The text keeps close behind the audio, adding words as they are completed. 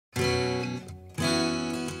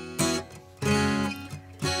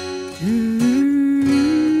Bush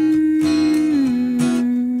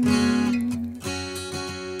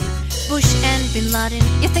and Bin Laden,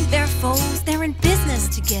 you think they're foes? They're in business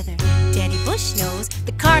together. Daddy Bush knows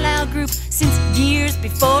the Carlyle Group, since years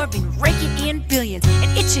before, been raking in billions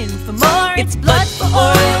and itching for more. It's blood for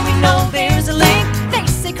oil, we know there's a link. They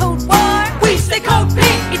say Cold War, we say Code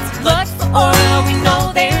Pink. It's blood for oil, we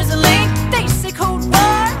know there's a link. They say Cold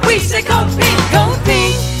War, we say Code Pink. Code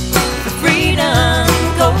Pink for freedom,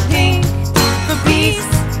 Code Pink for peace,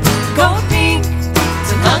 Code Pink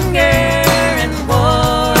till hunger and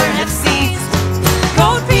war have ceased.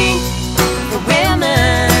 Code Pink for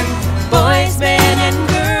women, boys, men, and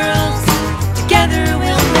girls. Together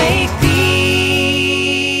we'll make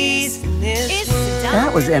peace.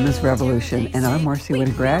 That was Emma's Revolution, and I'm Marcy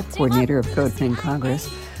Winograd, coordinator of Code Pink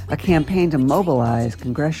Congress, a campaign to mobilize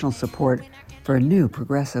congressional support for a new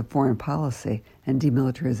progressive foreign policy and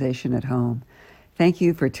demilitarization at home. Thank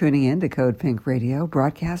you for tuning in to Code Pink Radio,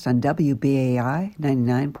 broadcast on WBAI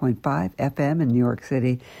 99.5 FM in New York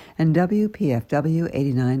City and WPFW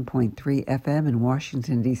 89.3 FM in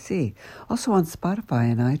Washington, D.C., also on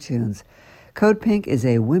Spotify and iTunes. Code Pink is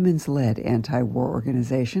a women's-led anti-war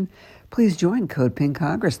organization. Please join Code Pink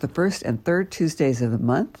Congress the first and third Tuesdays of the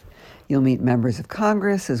month. You'll meet members of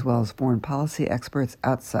Congress as well as foreign policy experts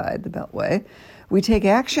outside the Beltway. We take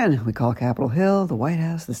action. We call Capitol Hill, the White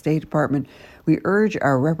House, the State Department. We urge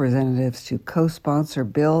our representatives to co-sponsor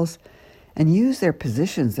bills and use their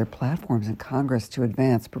positions, their platforms in Congress to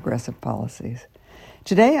advance progressive policies.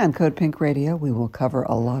 Today on Code Pink Radio, we will cover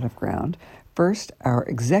a lot of ground. First, our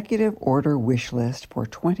executive order wish list for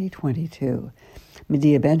 2022.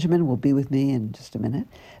 Medea Benjamin will be with me in just a minute.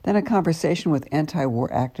 Then a conversation with anti-war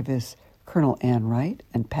activists Colonel Ann Wright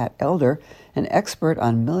and Pat Elder, an expert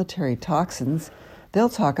on military toxins. They'll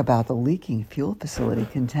talk about the leaking fuel facility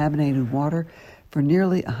contaminated water for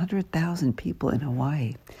nearly 100,000 people in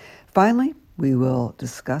Hawaii. Finally, we will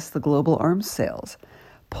discuss the global arms sales,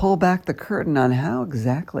 pull back the curtain on how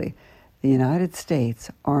exactly the United States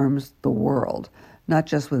arms the world, not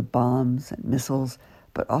just with bombs and missiles,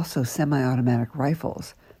 but also semi-automatic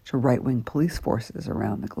rifles to right-wing police forces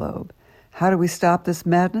around the globe. How do we stop this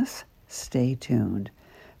madness? Stay tuned.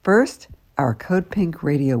 First, our Code Pink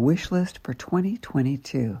Radio wish list for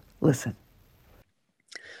 2022. Listen.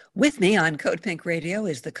 With me on Code Pink Radio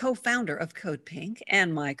is the co-founder of Code Pink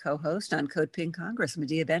and my co-host on Code Pink Congress,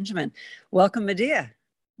 Medea Benjamin. Welcome, Medea.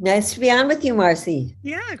 Nice to be on with you, Marcy.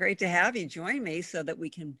 Yeah, great to have you join me so that we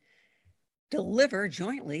can deliver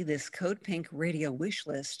jointly this Code Pink Radio wish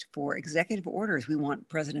list for executive orders we want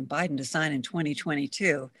President Biden to sign in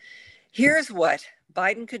 2022. Here's what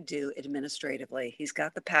Biden could do administratively. He's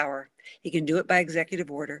got the power. He can do it by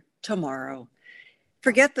executive order tomorrow.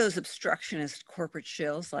 Forget those obstructionist corporate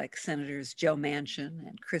shills like Senators Joe Manchin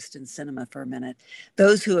and Kristen Sinema for a minute,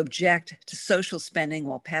 those who object to social spending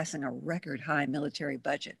while passing a record-high military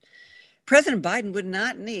budget. President Biden would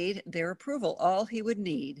not need their approval. All he would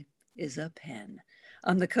need is a pen.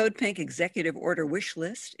 On the Code Pink executive order wish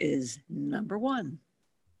list is number 1.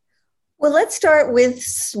 Well, let's start with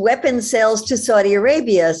weapons sales to Saudi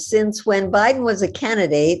Arabia, since when Biden was a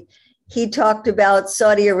candidate, he talked about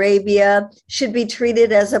Saudi Arabia should be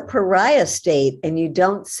treated as a pariah state, and you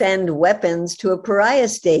don't send weapons to a pariah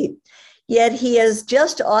state. Yet he has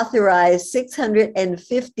just authorized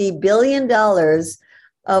 $650 billion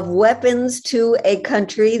of weapons to a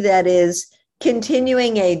country that is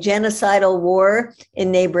continuing a genocidal war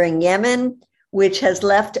in neighboring Yemen, which has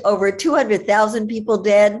left over 200,000 people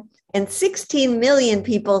dead and 16 million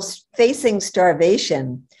people facing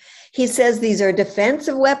starvation. He says these are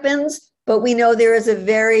defensive weapons, but we know there is a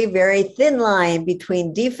very, very thin line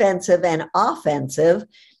between defensive and offensive.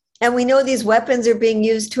 And we know these weapons are being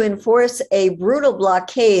used to enforce a brutal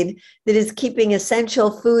blockade that is keeping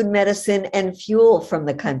essential food, medicine, and fuel from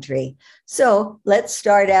the country. So let's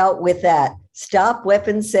start out with that. Stop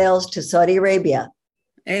weapons sales to Saudi Arabia.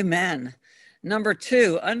 Amen. Number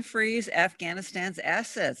 2, unfreeze Afghanistan's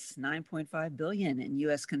assets, $9.5 billion in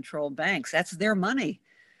U.S.-controlled banks. That's their money.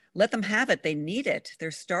 Let them have it. They need it.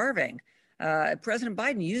 They're starving. President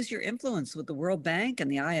Biden, use your influence with the World Bank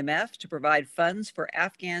and the IMF to provide funds for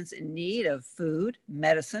Afghans in need of food,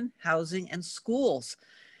 medicine, housing, and schools.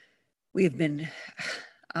 We've been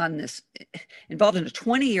involved in a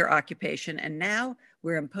 20-year occupation, and now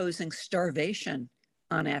we're imposing starvation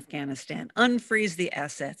on Afghanistan. Unfreeze the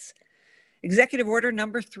assets. Executive order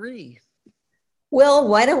number 3. Well,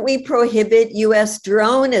 why don't we prohibit U.S.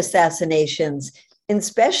 drone assassinations, and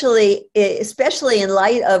especially in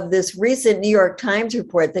light of this recent New York Times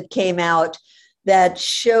report that came out that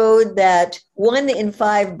showed that 1 in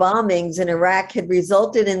 5 bombings in Iraq had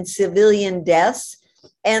resulted in civilian deaths,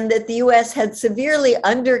 and that the US had severely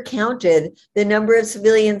undercounted the number of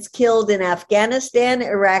civilians killed in Afghanistan,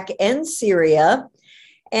 Iraq, and Syria.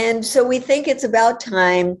 And so we think it's about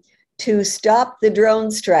time to stop the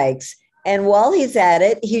drone strikes. And while he's at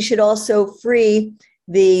it, he should also free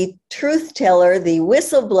the truth teller, the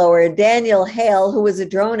whistleblower, Daniel Hale, who was a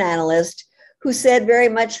drone analyst, who said very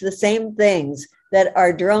much the same things, that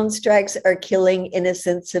our drone strikes are killing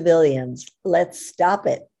innocent civilians. Let's stop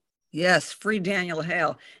it. Yes, free Daniel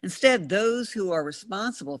Hale. Instead, those who are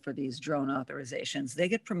responsible for these drone authorizations, they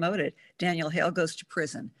get promoted. Daniel Hale goes to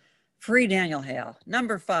prison. Free Daniel Hale.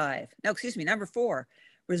 Number 4,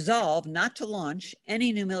 resolve not to launch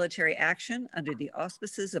any new military action under the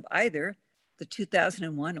auspices of either the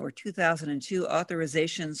 2001 or 2002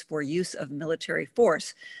 authorizations for use of military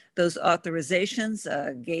force. Those authorizations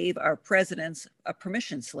gave our presidents a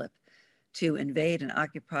permission slip to invade and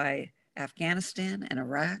occupy Afghanistan and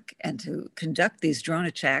Iraq and to conduct these drone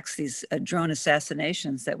attacks, these drone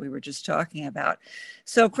assassinations that we were just talking about.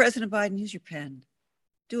 So President Biden, use your pen.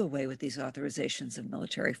 Do away with these authorizations of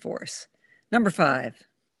military force. Number 5.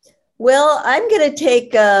 Well, I'm going to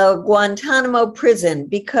take Guantanamo prison,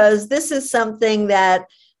 because this is something that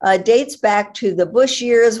dates back to the Bush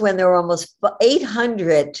years, when there were almost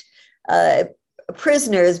 800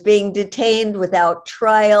 prisoners being detained without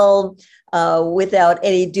trial, without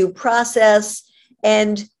any due process.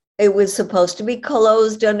 And it was supposed to be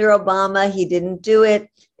closed under Obama. He didn't do it.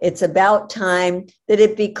 It's about time that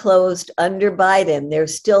it be closed under Biden.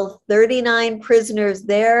 There's still 39 prisoners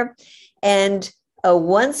there, and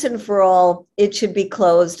once and for all, it should be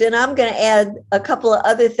closed. And I'm going to add a couple of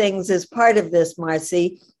other things as part of this,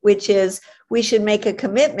 Marcy, which is we should make a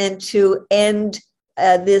commitment to end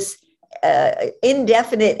this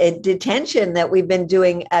indefinite detention that we've been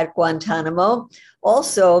doing at Guantanamo.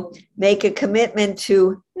 Also, make a commitment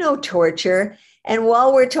to no torture. And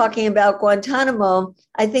while we're talking about Guantanamo,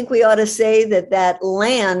 I think we ought to say that that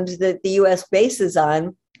land that the U.S. bases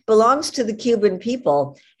on belongs to the Cuban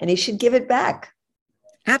people, and he should give it back.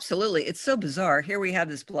 Absolutely. It's so bizarre. Here we have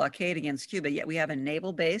this blockade against Cuba, yet we have a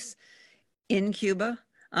naval base in Cuba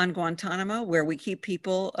on Guantanamo where we keep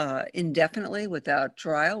people indefinitely without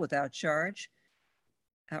trial, without charge.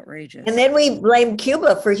 Outrageous. And then we blame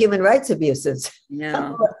Cuba for human rights abuses.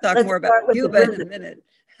 Yeah, we'll talk more about Cuba in a minute.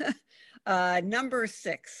 Number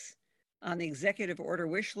 6 on the executive order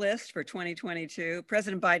wish list for 2022,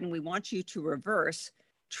 President Biden, we want you to reverse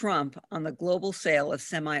Trump on the global sale of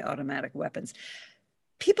semi-automatic weapons.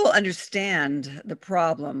 People understand the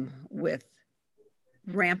problem with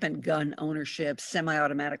rampant gun ownership,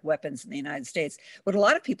 semi-automatic weapons in the United States. What a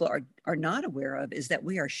lot of people are not aware of is that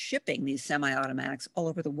we are shipping these semi-automatics all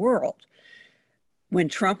over the world. When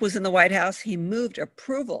Trump was in the White House, he moved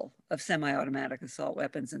approval of semi-automatic assault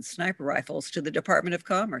weapons and sniper rifles to the Department of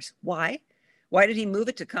Commerce. Why? Why did he move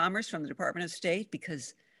it to Commerce from the Department of State?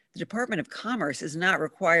 Because the Department of Commerce is not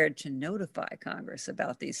required to notify Congress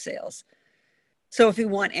about these sales. So if we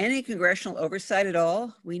want any congressional oversight at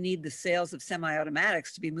all, we need the sales of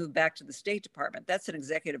semi-automatics to be moved back to the State Department. That's an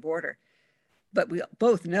executive order. But we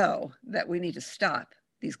both know that we need to stop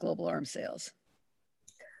these global arms sales.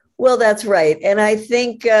 Well, that's right. And I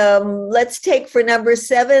think let's take for number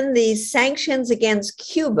 7, the sanctions against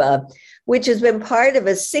Cuba, which has been part of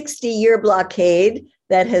a 60-year blockade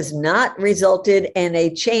that has not resulted in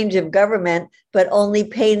a change of government, but only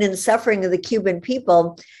pain and suffering of the Cuban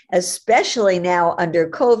people, especially now under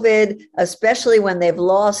COVID, especially when they've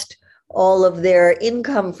lost all of their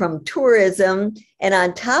income from tourism. And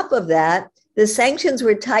on top of that, the sanctions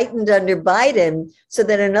were tightened under Biden so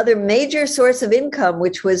that another major source of income,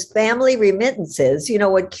 which was family remittances, you know,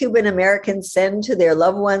 what Cuban Americans send to their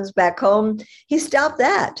loved ones back home, he stopped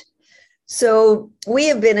that. So we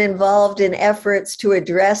have been involved in efforts to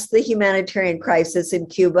address the humanitarian crisis in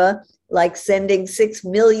Cuba, like sending 6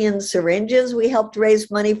 million syringes we helped raise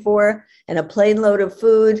money for, and a plane load of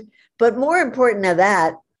food. But more important than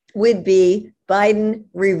that would be Biden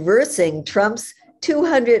reversing Trump's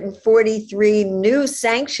 243 new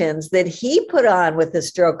sanctions that he put on with the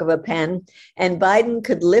stroke of a pen, and Biden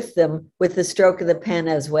could lift them with the stroke of the pen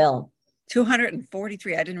as well.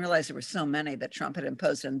 243. I didn't realize there were so many that Trump had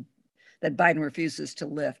imposed and that Biden refuses to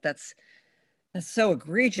lift. That's so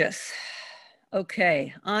egregious.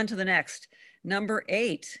 Okay, on to the next. Number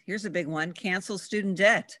 8, here's a big one, cancel student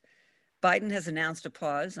debt. Biden has announced a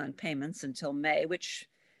pause on payments until May, which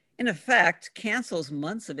in effect cancels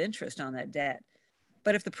months of interest on that debt.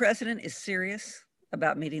 But if the president is serious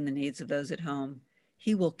about meeting the needs of those at home,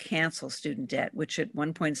 he will cancel student debt, which at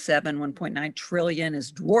 1.7, 1.9 trillion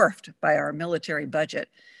is dwarfed by our military budget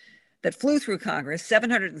that flew through Congress,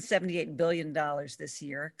 $778 billion this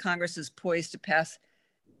year. Congress is poised to pass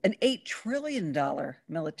an $8 trillion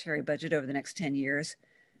military budget over the next 10 years.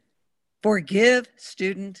 Forgive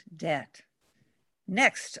student debt.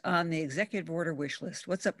 Next on the executive order wish list.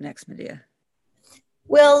 What's up next, Medea?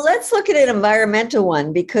 Well, let's look at an environmental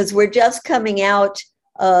one because we're just coming out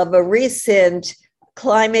of a recent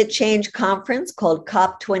climate change conference called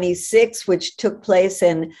COP26, which took place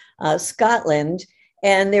in Scotland.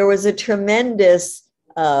 And there was a tremendous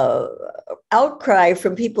outcry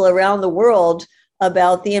from people around the world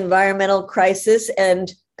about the environmental crisis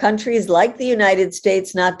and countries like the United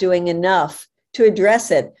States not doing enough to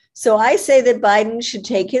address it. So I say that Biden should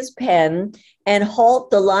take his pen and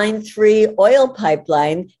halt the Line 3 oil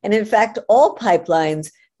pipeline, and in fact, all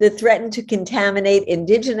pipelines that threaten to contaminate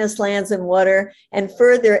indigenous lands and water and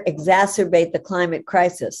further exacerbate the climate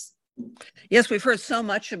crisis. Yes, we've heard so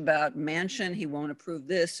much about Manchin. He won't approve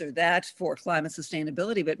this or that for climate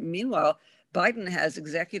sustainability. But meanwhile, Biden has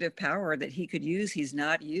executive power that he could use, he's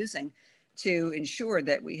not using, to ensure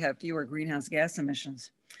that we have fewer greenhouse gas emissions.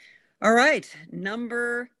 All right,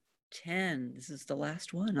 number 10. This is the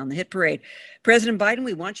last one on the hit parade. President Biden,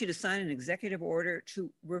 we want you to sign an executive order to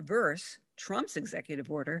reverse Trump's executive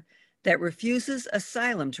order that refuses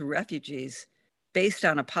asylum to refugees based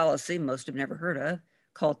on a policy most have never heard of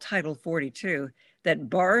called Title 42 that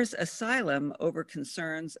bars asylum over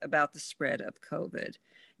concerns about the spread of COVID.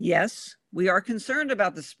 Yes, we are concerned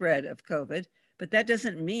about the spread of COVID, but that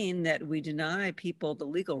doesn't mean that we deny people the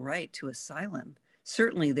legal right to asylum.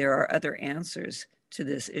 Certainly there are other answers to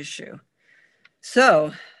this issue.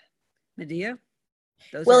 So, Medea?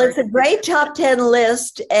 Well, it's a great top 10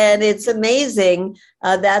 list, and it's amazing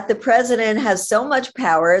that the president has so much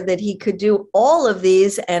power that he could do all of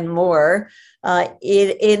these and more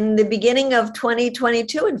in the beginning of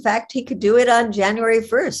 2022. In fact, he could do it on January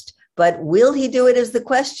 1st. But will he do it is the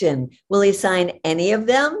question. Will he sign any of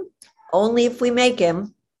them? Only if we make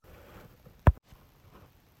him.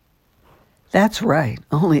 That's right.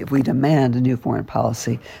 Only if we demand a new foreign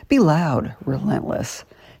policy. Be loud, relentless.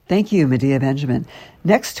 Thank you, Medea Benjamin.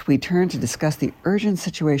 Next, we turn to discuss the urgent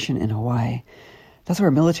situation in Hawaii. That's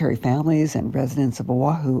where military families and residents of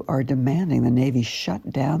Oahu are demanding the Navy shut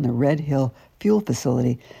down the Red Hill fuel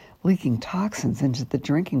facility, leaking toxins into the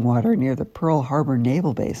drinking water near the Pearl Harbor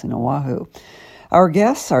Naval Base in Oahu. Our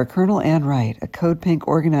guests are Colonel Ann Wright, a Code Pink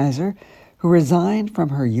organizer who resigned from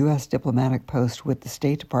her U.S. diplomatic post with the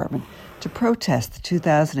State Department to protest the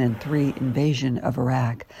 2003 invasion of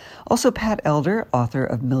Iraq. Also, Pat Elder, author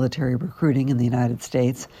of Military Recruiting in the United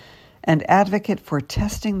States, and advocate for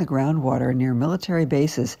testing the groundwater near military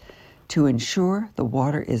bases to ensure the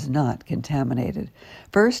water is not contaminated.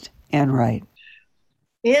 First, Ann Wright.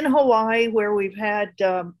 In Hawaii, where we've had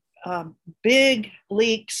big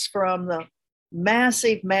leaks from the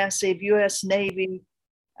massive U.S. Navy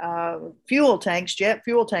fuel tanks, jet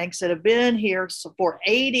fuel tanks that have been here for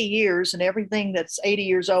 80 years, and everything that's 80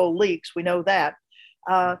 years old leaks, we know that.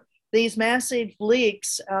 These massive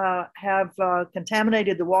leaks have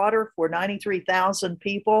contaminated the water for 93,000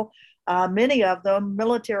 people, many of them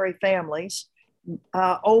military families.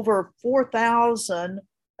 Over 4,000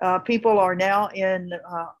 people are now in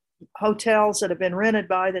hotels that have been rented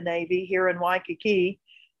by the Navy here in Waikiki.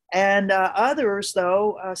 And others,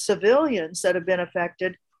 though, civilians that have been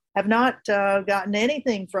affected, have not gotten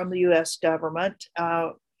anything from the U.S. government.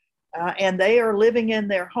 And they are living in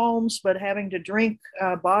their homes, but having to drink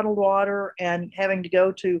bottled water and having to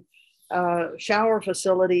go to shower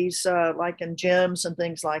facilities like in gyms and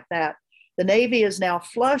things like that. The Navy is now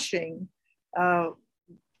flushing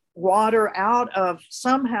water out of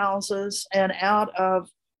some houses and out of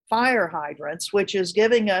fire hydrants, which is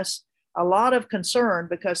giving us a lot of concern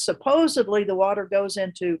because supposedly the water goes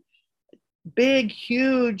into big,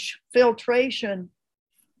 huge filtration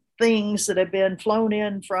things that have been flown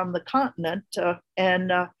in from the continent.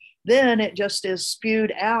 And then it just is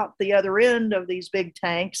spewed out the other end of these big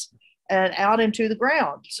tanks and out into the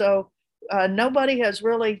ground. So nobody has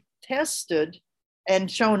really tested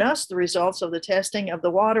and shown us the results of the testing of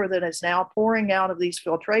the water that is now pouring out of these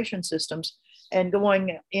filtration systems and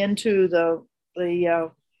going into the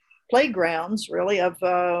playgrounds, really, of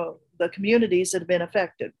the communities that have been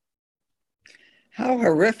affected. How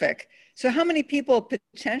horrific. So how many people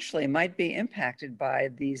potentially might be impacted by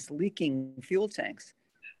these leaking fuel tanks?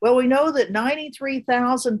 Well, we know that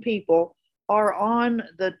 93,000 people are on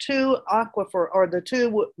the two aquifer or the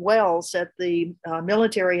two wells that the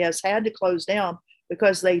military has had to close down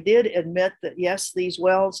because they did admit that, yes, these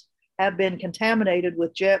wells have been contaminated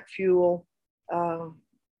with jet fuel. So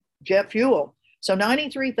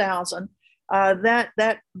 93,000.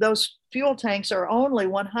 Those fuel tanks are only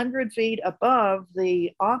 100 feet above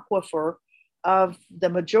the aquifer of the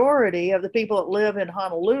majority of the people that live in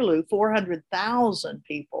Honolulu, 400,000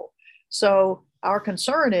 people. So our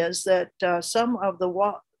concern is that some of the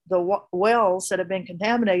wells that have been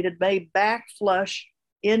contaminated may backflush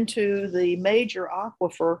into the major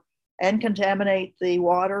aquifer and contaminate the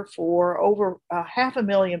water for over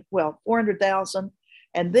 400,000.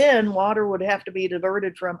 And then water would have to be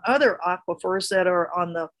diverted from other aquifers that are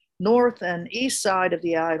on the north and east side of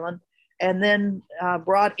the island, and then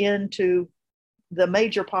brought into the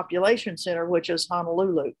major population center, which is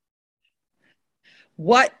Honolulu.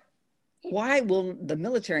 Why will the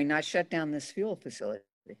military not shut down this fuel facility?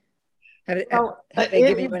 Have they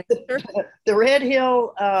given you an answer? The Red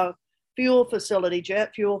Hill fuel facility,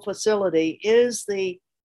 jet fuel facility, is the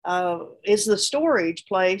storage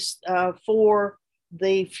place for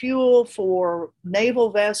the fuel for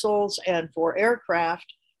naval vessels and for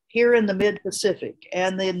aircraft here in the mid-Pacific.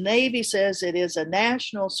 And the Navy says it is a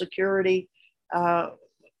national security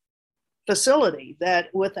facility, that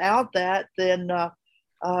without that, then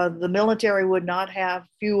the military would not have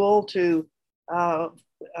fuel to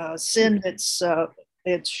send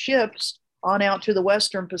its ships on out to the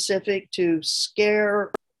Western Pacific to scare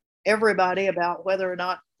everybody about whether or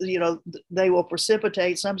not, they will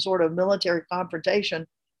precipitate some sort of military confrontation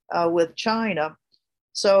with China.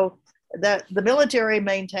 So that the military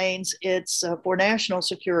maintains it's for national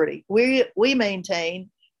security. We maintain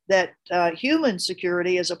that human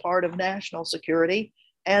security is a part of national security,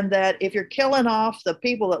 and that if you're killing off the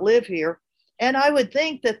people that live here, and I would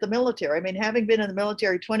think that the military, having been in the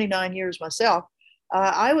military 29 years myself,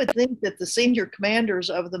 I would think that the senior commanders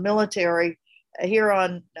of the military here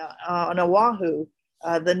on Oahu,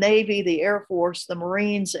 the Navy, the Air Force, the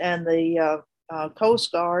Marines, and the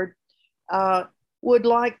Coast Guard, would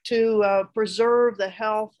like to preserve the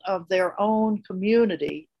health of their own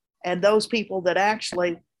community and those people that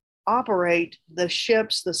actually operate the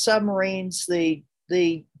ships, the submarines, the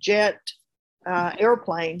jet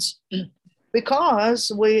airplanes, because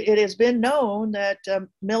it has been known that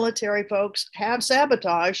military folks have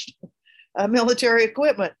sabotaged military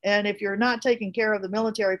equipment. And if you're not taking care of the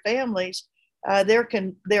military families,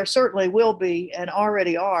 there certainly will be, and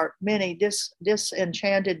already are, many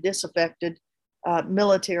disenchanted, disaffected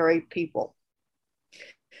military people.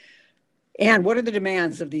 And what are the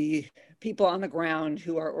demands of the people on the ground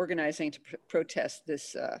who are organizing to protest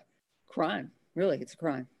this crime? Really, it's a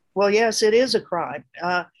crime. Well, yes, it is a crime.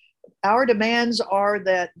 Our demands are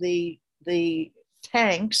that the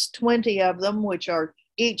tanks, 20 of them, which are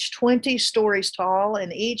each 20 stories tall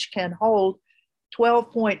and each can hold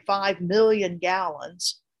 12.5 million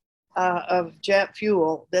gallons of jet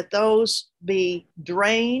fuel, that those be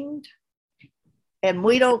drained. And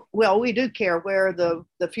we do care where the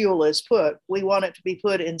fuel is put. We want it to be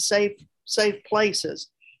put in safe places.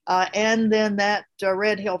 And then that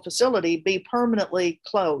Red Hill facility be permanently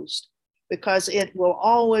closed, because it will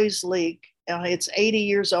always leak. It's 80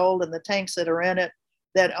 years old, and the tanks that are in it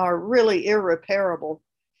that are really irreparable.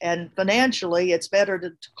 And financially, it's better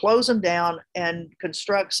to close them down and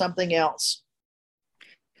construct something else.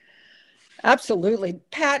 Absolutely.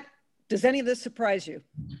 Pat, does any of this surprise you?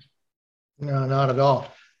 No, not at all.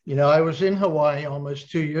 I was in Hawaii almost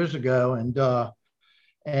 2 years ago, and to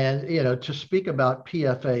speak about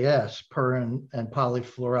PFAS, per and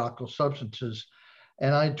polyfluoroalkyl substances,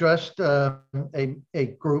 and I addressed a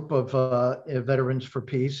group of Veterans for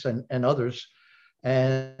Peace and others,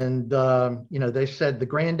 and they said the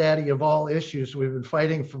granddaddy of all issues we've been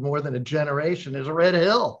fighting for more than a generation is Red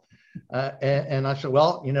Hill, and I said,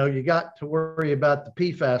 well, you got to worry about the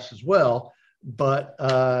PFAS as well. But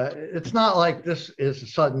it's not like this is a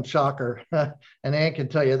sudden shocker. And Ann can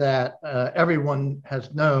tell you that. Everyone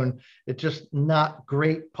has known it's just not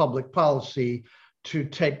great public policy to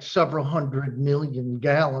take several 100 million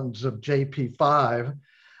gallons of JP5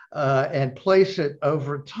 and place it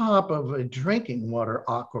over top of a drinking water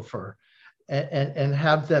aquifer and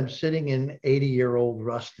have them sitting in 80-year-old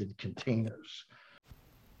rusted containers.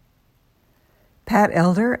 Pat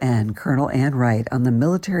Elder and Colonel Ann Wright on the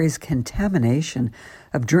military's contamination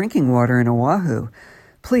of drinking water in Oahu.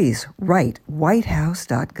 Please write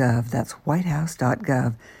whitehouse.gov, that's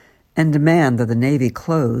whitehouse.gov, and demand that the Navy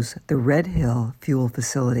close the Red Hill fuel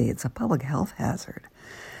facility. It's a public health hazard.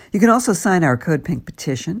 You can also sign our Code Pink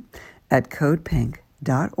petition at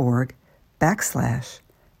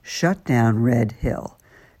codepink.org/shutdownredhill.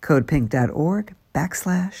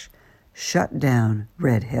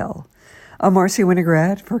 codepink.org/shutdownredhill. I'm Marcy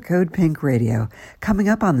Winograd for Code Pink Radio. Coming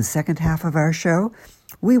up on the second half of our show,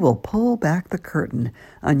 we will pull back the curtain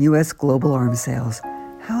on U.S. global arms sales,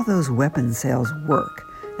 how those weapons sales work,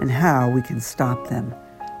 and how we can stop them.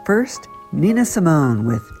 First, Nina Simone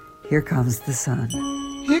with Here Comes the Sun.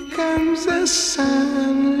 Here comes the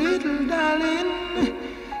sun, little darling.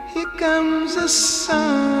 Here comes the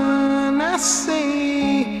sun. I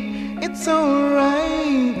say it's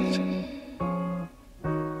alright.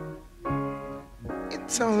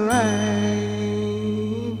 It's alright.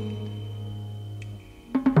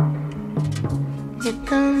 Here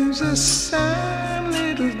comes the sun,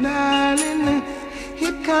 little darling.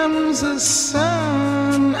 Here comes the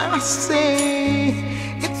sun. I say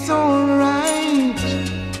it's alright.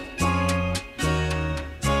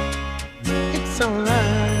 It's alright.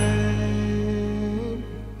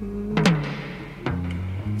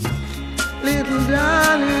 Little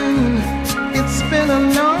darling, it's been a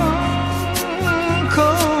long,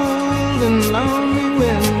 cold and lonely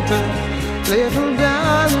winter. Little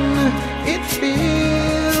darling, it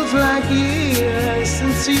feels like years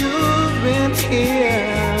since you've been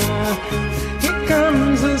here. Here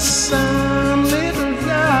comes the sun, little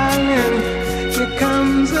darling. Here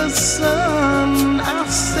comes the sun. I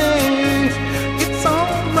say it's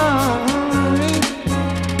alright.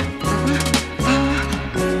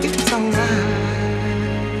 It's alright.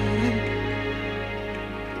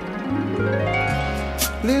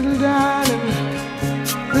 Little darling,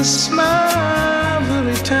 the smiles are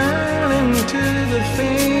returning to the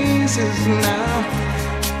faces now.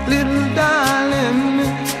 Little darling,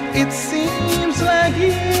 it seems like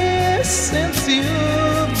years since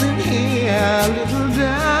you've been here. Little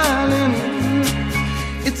darling,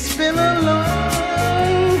 it's been a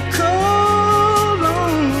long, cold,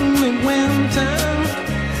 lonely winter.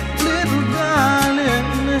 Little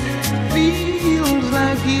darling, feels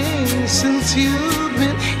like years since you've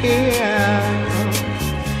been here.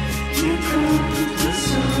 Here comes the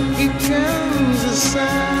sun. Here comes the sun.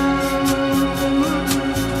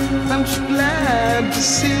 I'm so glad to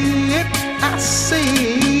see it. I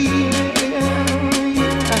see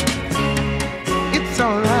it's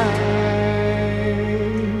alright.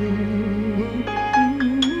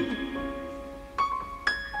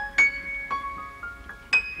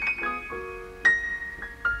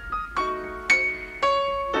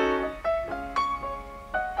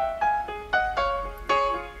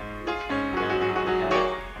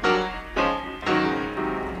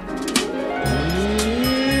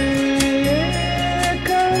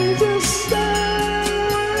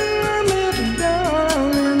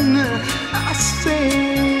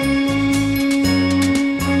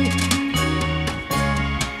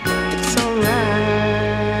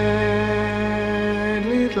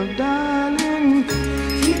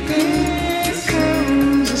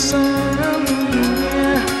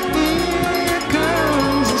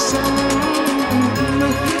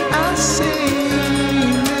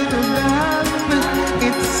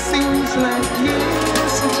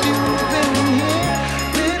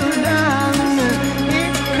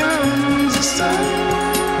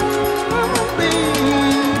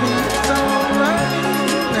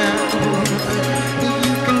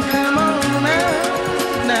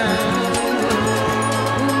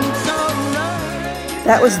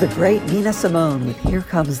 That was the great Nina Simone with Here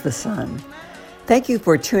Comes the Sun. Thank you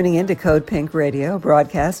for tuning in to Code Pink Radio,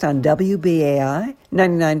 broadcast on WBAI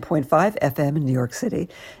 99.5 FM in New York City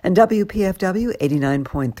and WPFW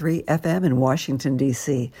 89.3 FM in Washington,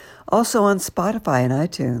 D.C., also on Spotify and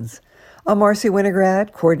iTunes. I'm Marcy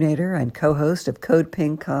Winograd, coordinator and co-host of Code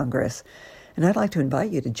Pink Congress, and I'd like to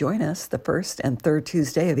invite you to join us the first and third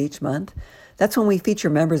Tuesday of each month. That's when we feature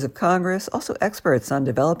members of Congress, also experts on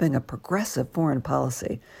developing a progressive foreign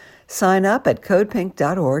policy. Sign up at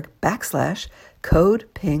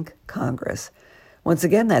codepink.org/CodePinkCongress. Once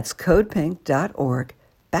again, that's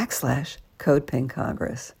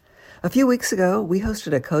codepink.org/CodePinkCongress. A few weeks ago, we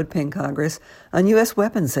hosted a Code Pink Congress on U.S.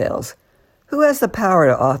 weapons sales. Who has the power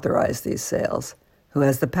to authorize these sales? Who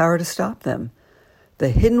has the power to stop them? The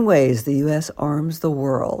hidden ways the U.S. arms the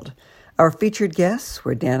world. Our featured guests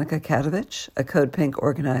were Danica Katovich, a Code Pink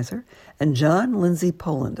organizer, and John Lindsay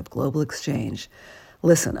Poland of Global Exchange.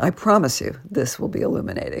 Listen, I promise you this will be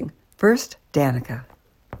illuminating. First, Danica.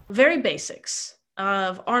 Very basics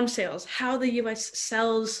of arms sales, how the U.S.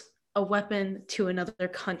 sells a weapon to another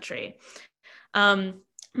country.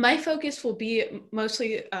 My focus will be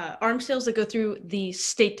mostly arms sales that go through the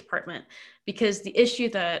State Department, because the issue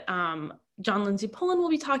that John Lindsay Poland will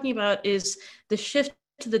be talking about is the shift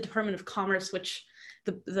to the Department of Commerce, which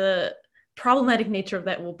the problematic nature of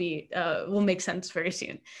that will make sense very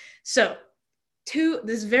soon. So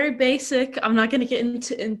this is very basic. I'm not going to get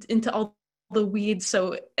into all the weeds,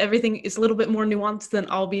 so everything is a little bit more nuanced than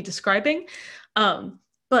I'll be describing.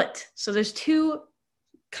 But so there's two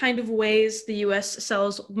main ways the U.S.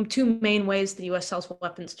 sells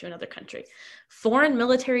weapons to another country: foreign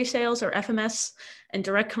military sales, or FMS, and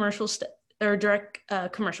direct commercial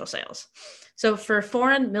sales. So for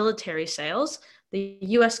foreign military sales, the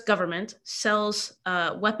U.S. government sells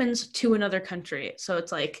weapons to another country. So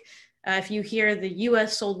it's like if you hear the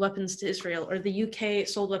U.S. sold weapons to Israel or the U.K.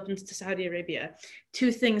 sold weapons to Saudi Arabia,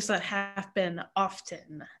 two things that happen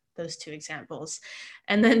often, those two examples.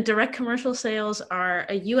 And then direct commercial sales are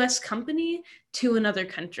a U.S. company to another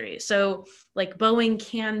country. So like Boeing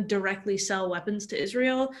can directly sell weapons to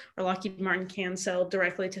Israel, or Lockheed Martin can sell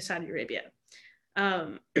directly to Saudi Arabia.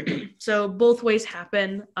 So both ways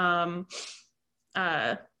happen. How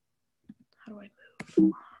do I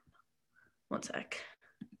move? One sec.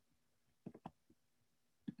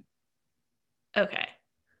 Okay.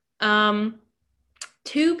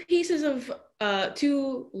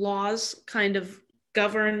 Two laws kind of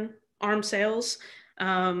govern arms sales,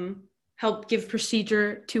 help give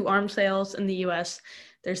procedure to arms sales in the US.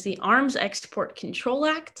 There's the Arms Export Control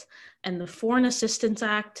Act and the Foreign Assistance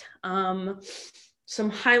Act. Some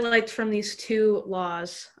highlights from these two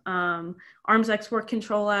laws. Arms Export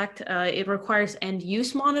Control Act, it requires end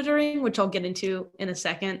use monitoring, which I'll get into in a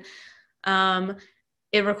second.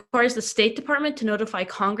 It requires the State Department to notify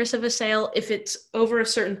Congress of a sale if it's over a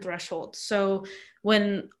certain threshold. So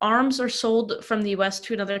when arms are sold from the US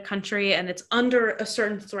to another country and it's under a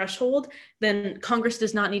certain threshold, then Congress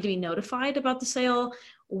does not need to be notified about the sale.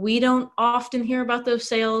 We don't often hear about those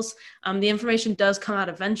sales. The information does come out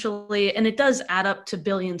eventually, and it does add up to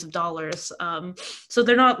billions of dollars. So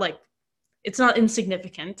they're not like, it's not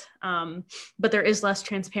insignificant, but there is less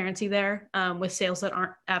transparency there with sales that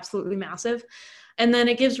aren't absolutely massive. And then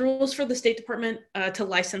it gives rules for the State Department to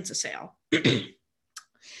license a sale.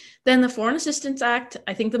 Then the Foreign Assistance Act,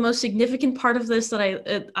 I think the most significant part of this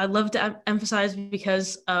that I love to emphasize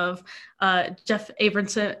because of Jeff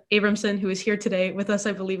Abramson, who is here today with us.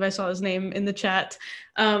 I believe I saw his name in the chat.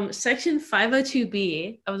 Section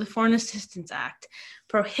 502B of the Foreign Assistance Act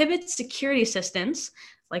prohibits security assistance,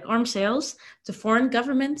 like arms sales, to foreign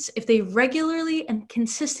governments if they regularly and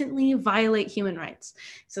consistently violate human rights.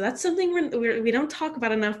 So that's something we don't talk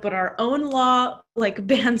about enough, but our own law like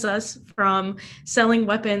bans us from selling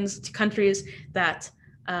weapons to countries that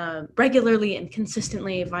regularly and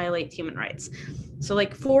consistently violate human rights. So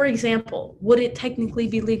like, for example, would it technically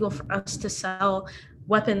be legal for us to sell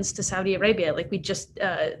weapons to Saudi Arabia? Like we just,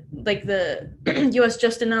 like the US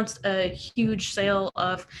just announced a huge sale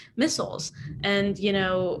of missiles. And, you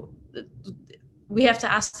know, we have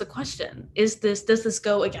to ask the question, does this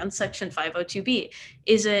go against Section 502B?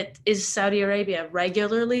 Is Saudi Arabia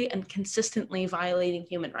regularly and consistently violating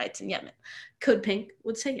human rights in Yemen? Code Pink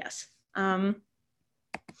would say yes.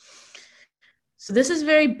 So this is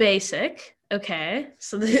very basic. Okay,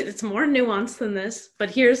 so it's more nuanced than this, but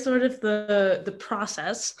here's sort of the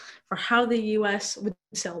process for how the US would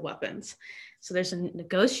sell weapons. So there's a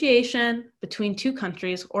negotiation between two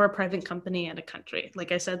countries or a private company and a country.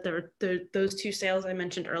 Like I said, there are those two sales I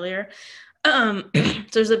mentioned earlier. So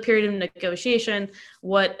there's a period of negotiation.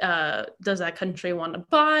 What does that country want to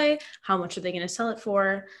buy? How much are they going to sell it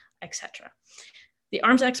for, etc. The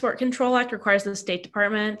Arms Export Control Act requires the State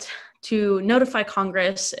Department to notify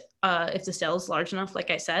Congress if the sale is large enough,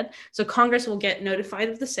 like I said. So Congress will get notified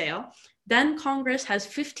of the sale. Then Congress has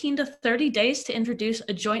 15 to 30 days to introduce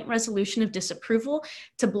a joint resolution of disapproval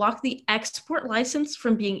to block the export license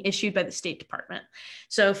from being issued by the State Department.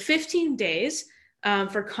 So 15 days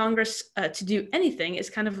for Congress to do anything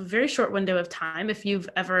is kind of a very short window of time. If you've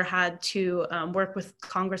ever had to work with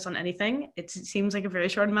Congress on anything, it seems like a very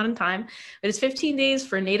short amount of time. But it's 15 days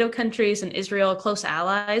for NATO countries and Israel, close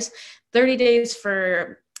allies, 30 days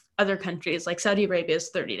for other countries like Saudi Arabia is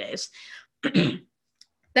 30 days.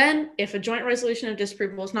 Then, if a joint resolution of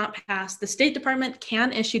disapproval is not passed, the State Department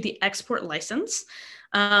can issue the export license.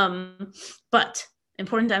 But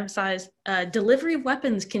important to emphasize, delivery of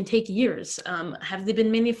weapons can take years. Have they been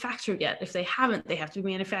manufactured yet? If they haven't, they have to be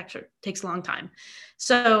manufactured. It takes a long time.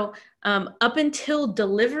 So up until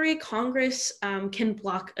delivery, Congress can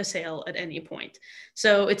block a sale at any point.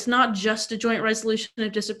 So it's not just a joint resolution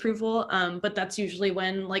of disapproval, but that's usually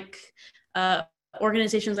when like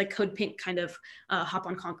organizations like Code Pink kind of hop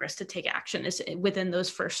on Congress to take action is within those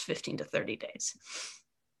first 15 to 30 days.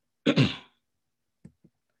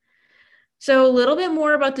 So a little bit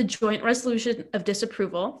more about the joint resolution of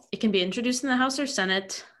disapproval. It can be introduced in the House or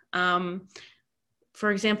Senate. for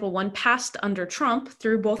example, one passed under Trump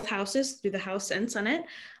through both houses, through the House and Senate,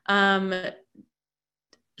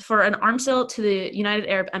 for an arms sale to the United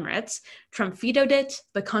Arab Emirates. Trump vetoed it,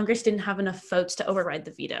 but Congress didn't have enough votes to override the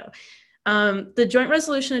veto. The joint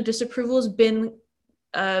resolution of disapproval has been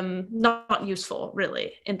not useful,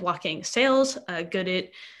 really, in blocking sales, good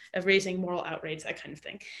at raising moral outrage, that kind of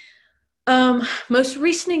thing. Most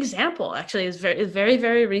recent example, actually, is very,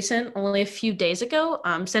 very recent. Only a few days ago,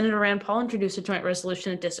 Senator Rand Paul introduced a joint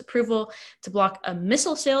resolution of disapproval to block a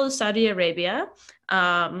missile sale to Saudi Arabia,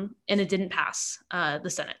 and it didn't pass the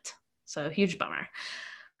Senate. So huge bummer.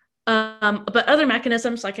 But other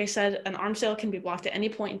mechanisms, like I said, an arms sale can be blocked at any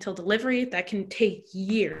point until delivery. That can take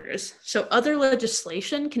years. So other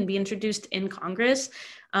legislation can be introduced in Congress.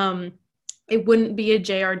 It wouldn't be a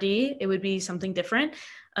JRD. It would be something different.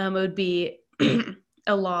 It would be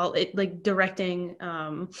a law like directing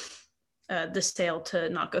the sale to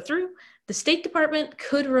not go through. The State Department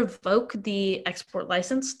could revoke the export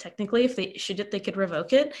license. Technically, if they issued it, they could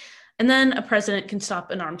revoke it. And then a president can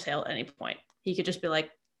stop an arms sale at any point. He could just be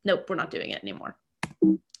like, nope, we're not doing it anymore.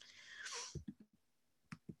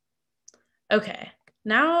 Okay,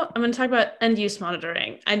 now I'm going to talk about end use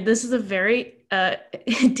monitoring. And this is a very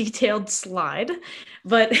detailed slide,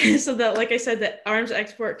 but so that, like I said, the Arms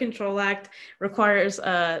Export Control Act requires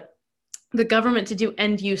the government to do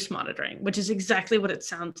end use monitoring, which is exactly what it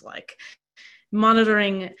sounds like.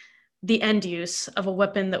 Monitoring the end use of a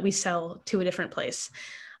weapon that we sell to a different place.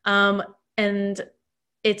 And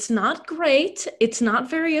it's not great. It's not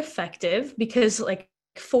very effective because, like,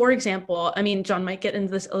 for example, I mean, John might get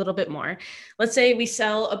into this a little bit more. Let's say we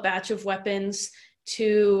sell a batch of weapons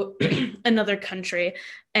to another country,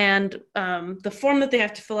 and the form that they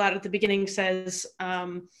have to fill out at the beginning says,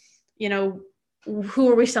 you know, who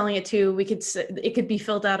are we selling it to? It could be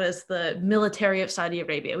filled out as the military of Saudi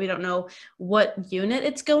Arabia. We don't know what unit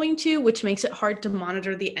it's going to, which makes it hard to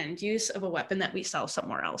monitor the end use of a weapon that we sell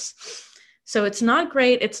somewhere else. So it's not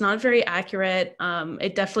great. It's not very accurate.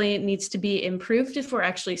 It definitely needs to be improved if we're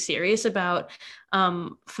actually serious about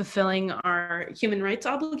fulfilling our human rights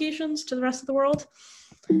obligations to the rest of the world.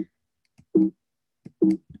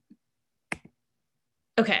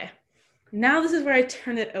 Okay, now this is where I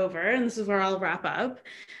turn it over, and this is where I'll wrap up.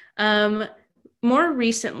 More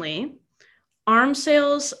recently, arms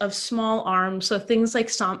sales of small arms, so things like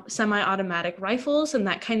semi-automatic rifles and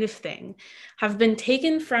that kind of thing, have been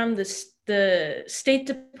taken from the State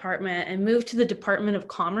Department and moved to the Department of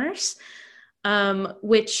Commerce,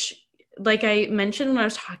 which, like I mentioned when I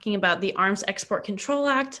was talking about the Arms Export Control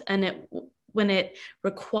Act, and when it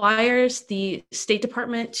requires the State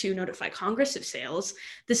Department to notify Congress of sales,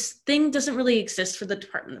 this thing doesn't really exist for the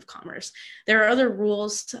Department of Commerce. There are other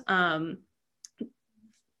rules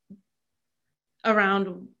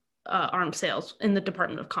around arms sales in the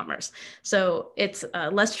Department of Commerce. So it's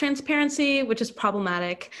less transparency, which is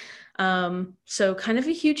problematic. So kind of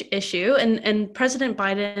a huge issue. And President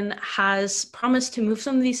Biden has promised to move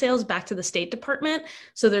some of these sales back to the State Department.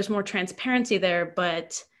 So there's more transparency there,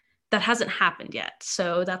 but that hasn't happened yet.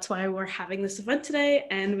 So that's why we're having this event today.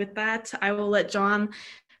 And with that, I will let John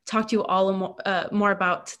talk to you all more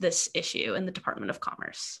about this issue in the Department of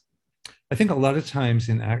Commerce. I think a lot of times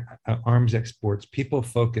in arms exports, people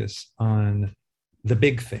focus on the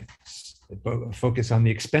big things, focus on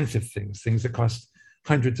the expensive things that cost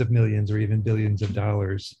hundreds of millions or even billions of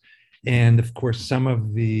dollars. And of course, some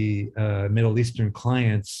of the Middle Eastern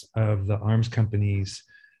clients of the arms companies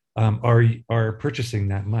are purchasing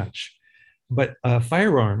that much. But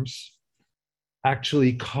firearms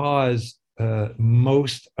actually cause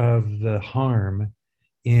most of the harm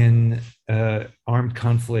in armed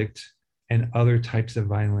conflict and other types of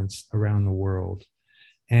violence around the world.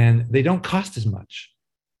 And they don't cost as much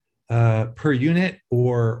per unit,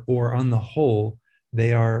 or on the whole,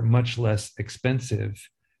 they are much less expensive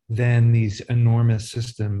than these enormous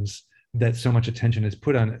systems that so much attention is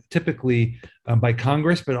put on, typically by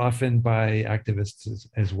Congress, but often by activists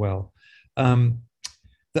as well. The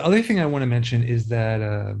other thing I want to mention is that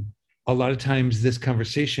a lot of times this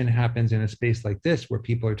conversation happens in a space like this where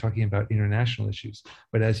people are talking about international issues.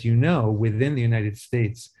 But as you know, within the United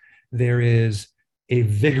States, there is a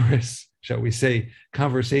vigorous, shall we say,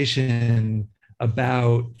 conversation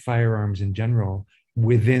about firearms in general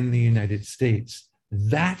within the United States.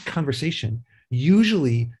 That conversation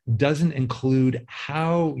usually doesn't include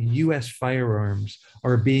how US firearms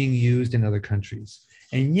are being used in other countries.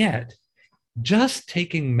 And yet, just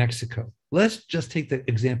taking Mexico, let's just take the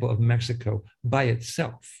example of Mexico by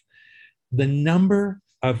itself. The number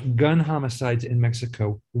of gun homicides in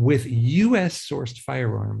Mexico with US sourced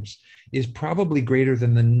firearms is probably greater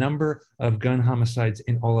than the number of gun homicides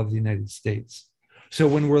in all of the United States. So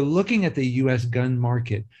when we're looking at the US gun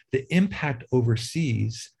market, the impact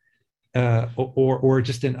overseas or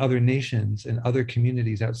just in other nations and other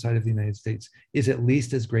communities outside of the United States is at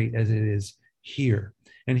least as great as it is here.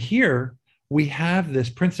 And here we have this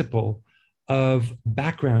principle of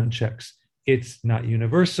background checks. It's not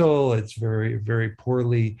universal. It's very, very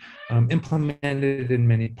poorly implemented in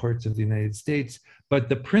many parts of the United States. But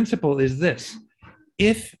the principle is this: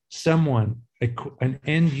 if someone, an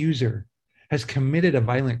end user, has committed a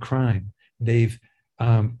violent crime, they've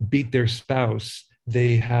beat their spouse,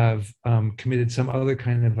 they have committed some other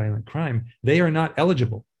kind of violent crime, they are not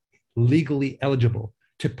eligible, legally eligible,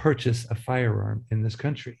 to purchase a firearm in this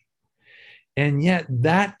country. And yet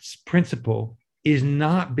that principle is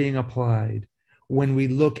not being applied when we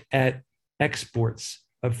look at exports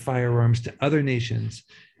of firearms to other nations,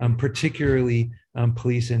 particularly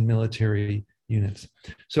police and military units.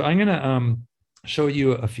 So I'm going to show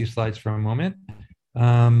you a few slides for a moment.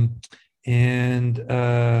 One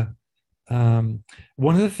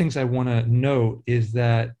of the things I want to note is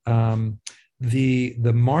that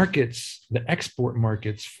the markets, the export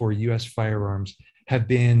markets for U.S. firearms have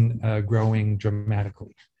been growing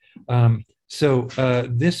dramatically. So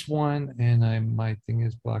this one, and my thing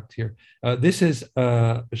is blocked here. This is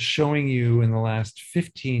showing you in the last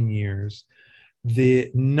 15 years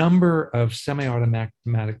the number of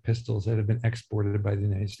semi-automatic pistols that have been exported by the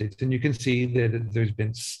United States. And you can see that there's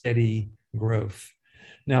been steady growth.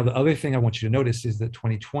 Now, the other thing I want you to notice is that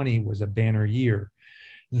 2020 was a banner year.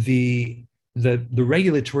 The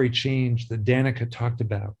regulatory change that Danica talked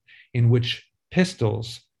about, in which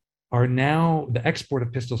pistols are now, the export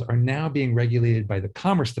of pistols are now being regulated by the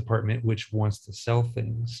Commerce Department, which wants to sell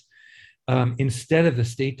things, instead of the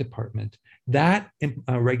State Department. That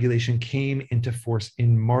regulation came into force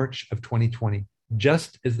in March of 2020,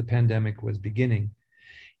 just as the pandemic was beginning.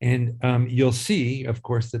 And you'll see, of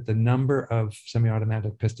course, that the number of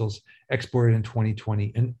semi-automatic pistols exported in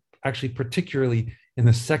 2020, and actually particularly in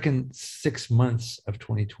the second 6 months of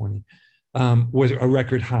 2020, was a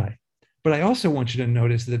record high. But I also want you to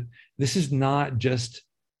notice that this is not just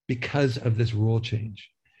because of this rule change.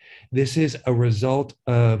 This is a result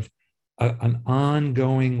of an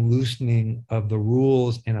ongoing loosening of the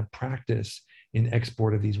rules and a practice in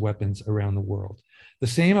export of these weapons around the world. The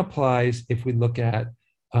same applies if we look at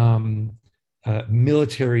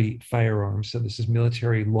military firearms. So this is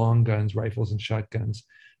military long guns, rifles, and shotguns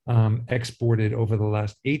exported over the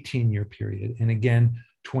last 18-year period. And again,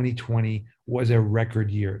 2020 was a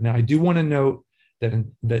record year. Now, I do want to note that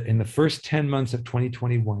in the first 10 months of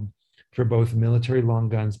 2021, for both military long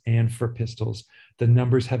guns and for pistols, the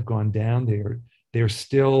numbers have gone down. They're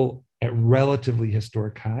still at relatively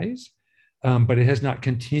historic highs, but it has not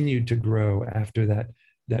continued to grow after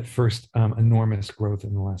that first enormous growth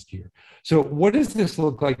in the last year. So what does this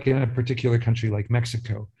look like in a particular country like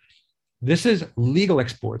Mexico? This is legal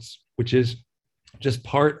exports, which is just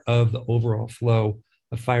part of the overall flow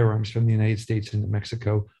of firearms from the United States into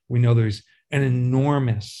Mexico. We know there's an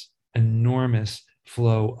enormous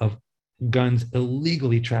flow of guns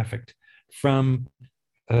illegally trafficked from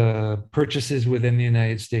purchases within the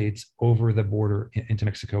United States over the border into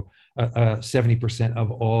Mexico. 70%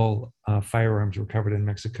 of all firearms recovered in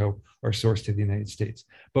Mexico are sourced to the United States.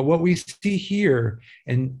 But what we see here,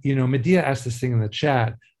 and Medea asked this thing in the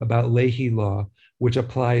chat about Leahy law, which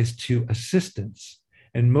applies to assistance.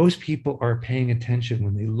 And most people are paying attention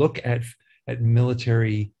when they look at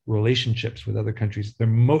military relationships with other countries.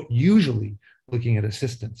 They're usually looking at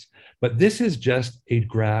assistance. But this is just a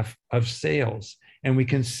graph of sales. And we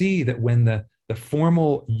can see that when the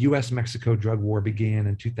formal US-Mexico drug war began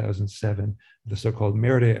in 2007, the so-called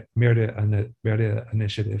Merida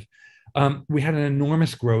Initiative, we had an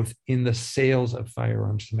enormous growth in the sales of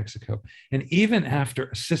firearms to Mexico. And even after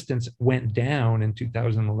assistance went down in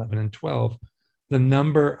 2011 and 12, the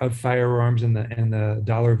number of firearms and the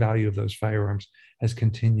dollar value of those firearms has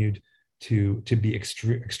continued to be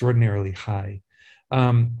extraordinarily high.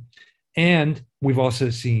 And we've also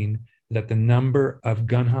seen that the number of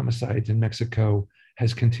gun homicides in Mexico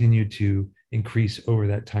has continued to increase over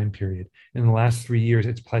that time period. In the last 3 years,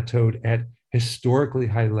 it's plateaued at historically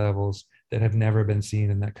high levels that have never been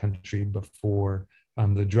seen in that country before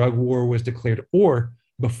the drug war was declared, or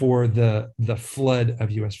before the flood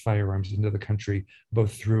of US firearms into the country,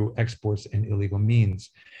 both through exports and illegal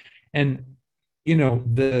means. And,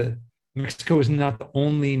 Mexico is not the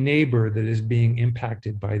only neighbor that is being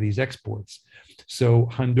impacted by these exports. So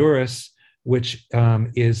Honduras which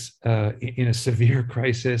is in a severe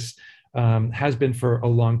crisis, has been for a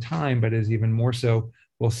long time, but is even more so.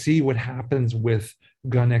 We'll see what happens with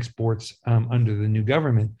gun exports under the new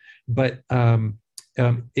government. But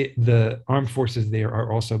the armed forces there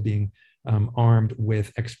are also being armed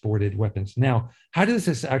with exported weapons. Now, how does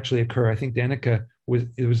this actually occur? I think Danica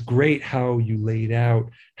it was great how you laid out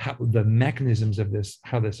how the mechanisms of this,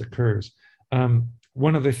 how this occurs.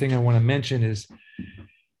 One other thing I want to mention is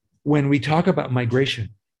when we talk about migration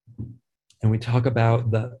and we talk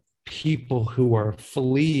about the people who are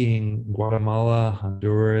fleeing Guatemala,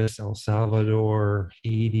 Honduras, El Salvador,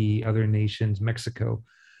 Haiti, other nations, Mexico,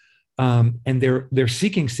 and they're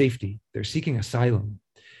seeking safety, they're seeking asylum.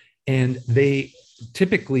 And they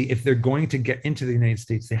typically, if they're going to get into the United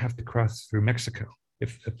States, they have to cross through Mexico,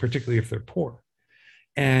 particularly if they're poor.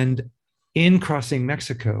 And in crossing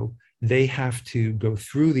Mexico, they have to go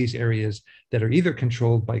through these areas that are either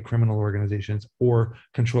controlled by criminal organizations or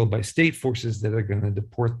controlled by state forces that are going to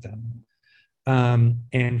deport them.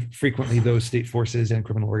 And frequently those state forces and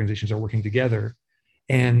criminal organizations are working together.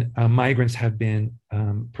 And migrants have been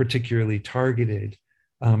particularly targeted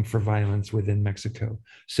for violence within Mexico.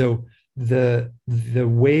 So the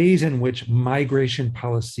ways in which migration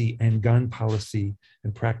policy and gun policy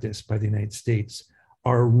and practice by the United States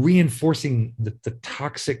are reinforcing the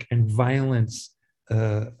toxic and violence,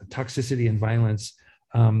 toxicity and violence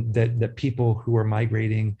that people who are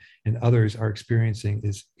migrating and others are experiencing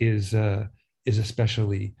is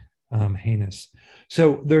especially heinous.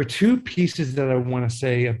 So there are two pieces that I want to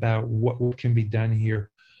say about what can be done here.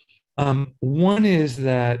 One is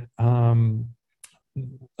that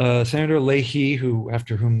Senator Leahy,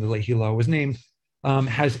 after whom the Leahy Law was named,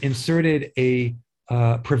 has inserted a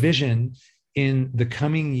provision in the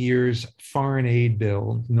coming year's foreign aid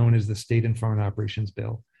bill, known as the State and Foreign Operations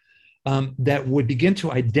Bill, that would begin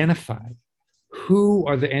to identify who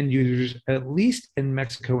are the end users, at least in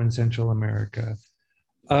Mexico and Central America,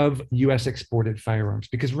 of US exported firearms.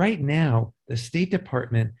 Because right now, the State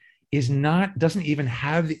Department doesn't even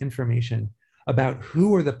have the information about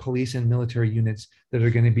who are the police and military units that are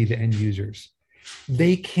going to be the end users.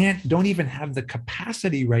 They don't even have the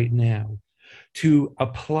capacity right now to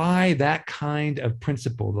apply that kind of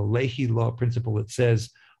principle, the Leahy Law principle that says,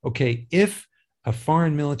 okay, if a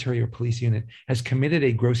foreign military or police unit has committed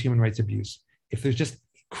a gross human rights abuse, if there's just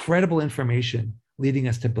credible information leading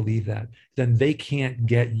us to believe that, then they can't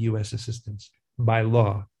get US assistance by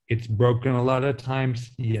law. It's broken a lot of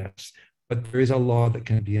times, yes, but there is a law that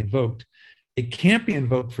can be invoked. It can't be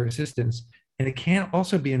invoked for assistance, and it can't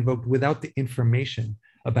also be invoked without the information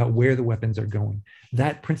about where the weapons are going.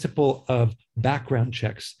 That principle of background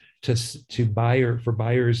checks for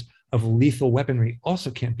buyers of lethal weaponry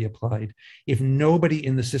also can't be applied if nobody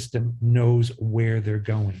in the system knows where they're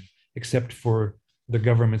going, except for the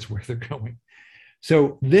governments where they're going.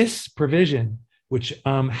 So this provision, which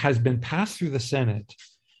has been passed through the Senate,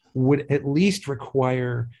 would at least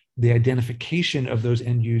require the identification of those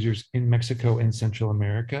end users in Mexico and Central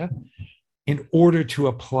America in order to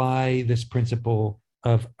apply this principle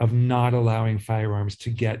of not allowing firearms to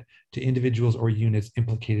get to individuals or units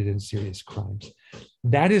implicated in serious crimes.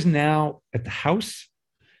 That is now at the House.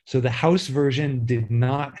 So the House version did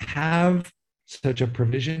not have such a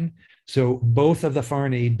provision. So both of the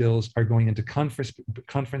foreign aid bills are going into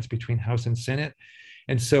conference between House and Senate.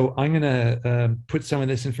 And so I'm going to put some of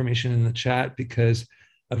this information in the chat, because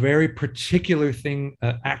a very particular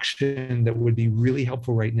action that would be really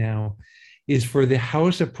helpful right now is for the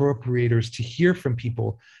House appropriators to hear from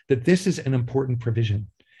people that this is an important provision.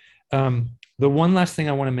 The one last thing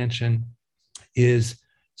I want to mention is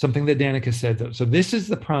something that Danica said, though. So this is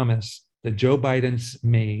the promise that Joe Biden's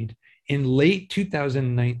made in late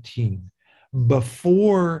 2019,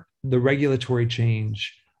 before the regulatory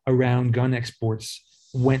change around gun exports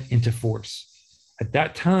went into force. At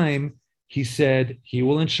that time, he said he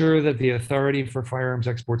will ensure that the authority for firearms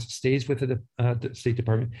exports stays with the State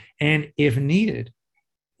Department, and if needed,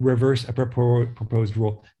 reverse a proposed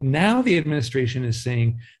rule. Now the administration is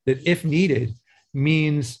saying that if needed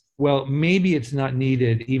means, well, maybe it's not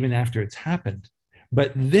needed even after it's happened.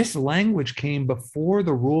 But this language came before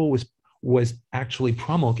the rule was actually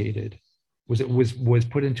promulgated, was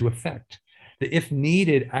put into effect. The if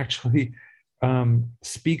needed actually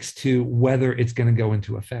speaks to whether it's going to go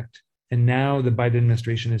into effect. And now the Biden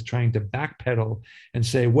administration is trying to backpedal and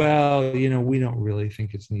say, well, we don't really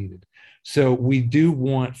think it's needed. So we do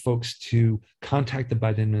want folks to contact the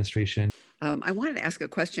Biden administration. I wanted to ask a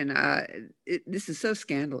question. This is so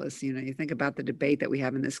scandalous. You think about the debate that we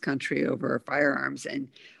have in this country over firearms, and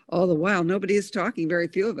all the while, nobody is talking, very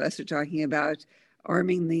few of us are talking about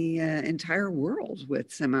arming the entire world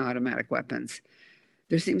with semi-automatic weapons.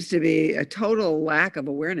 There seems to be a total lack of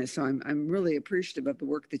awareness. So I'm really appreciative of the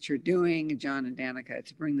work that you're doing, John and Danica,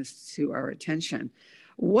 to bring this to our attention.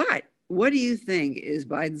 What do you think is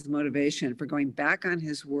Biden's motivation for going back on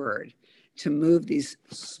his word to move these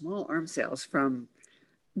small arms sales from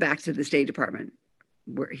back to the State Department,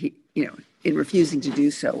 where he, in refusing to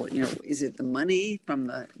do so? Is it the money from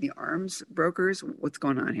the arms brokers? What's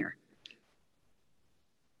going on here?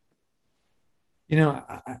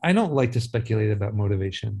 I don't like to speculate about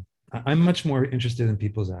motivation. I'm much more interested in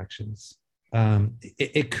people's actions.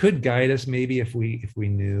 It could guide us maybe if we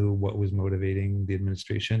knew what was motivating the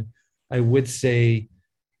administration. I would say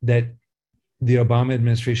that the Obama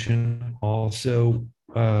administration also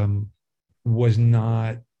was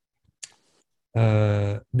not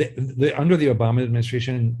under the Obama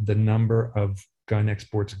administration, the number of gun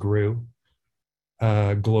exports grew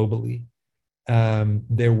globally.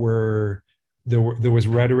 There was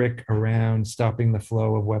rhetoric around stopping the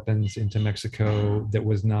flow of weapons into Mexico that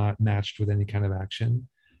was not matched with any kind of action.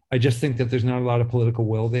 I just think that there's not a lot of political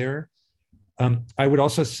will there. I would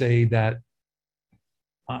also say that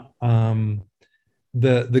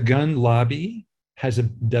the gun lobby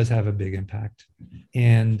does have a big impact,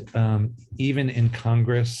 and even in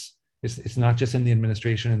Congress, it's not just in the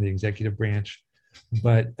administration and the executive branch,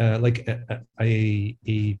 but like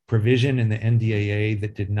a provision in the NDAA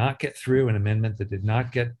that did not get through, an amendment that did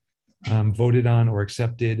not get voted on or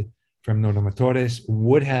accepted from Norma-Torres,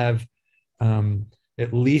 would have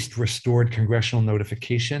at least restored congressional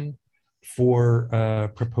notification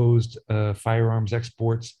for proposed firearms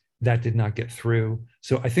exports. That did not get through.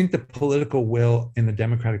 So I think the political will in the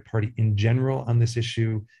Democratic Party in general on this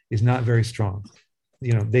issue is not very strong.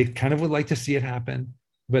 They kind of would like to see it happen,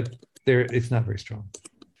 but it's not very strong.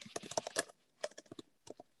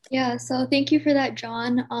 Yeah, so thank you for that,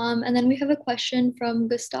 John. And then we have a question from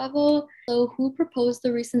Gustavo. So who proposed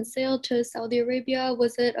the recent sale to Saudi Arabia?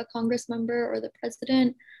 Was it a Congress member or the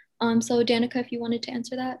president? So Danica, if you wanted to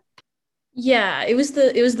answer that. Yeah, it was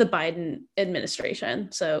the Biden administration.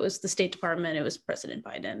 So it was the State Department, it was President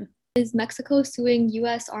Biden. Is Mexico suing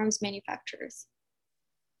US arms manufacturers?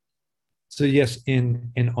 So yes,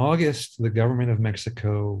 in August, the government of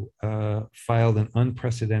Mexico filed an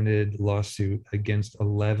unprecedented lawsuit against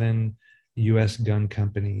 11 US gun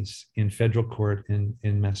companies in federal court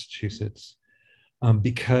in Massachusetts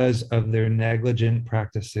because of their negligent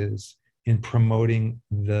practices in promoting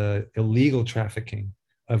the illegal trafficking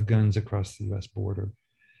of guns across the US border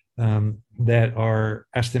that are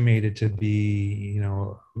estimated to be,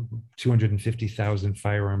 250,000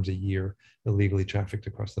 firearms a year illegally trafficked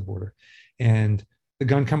across the border. And the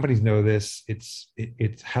gun companies know this.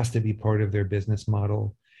 It has to be part of their business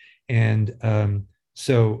model. And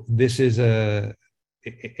so this is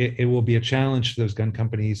it will be a challenge to those gun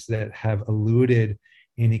companies that have eluded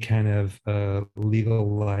any kind of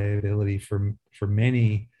legal liability for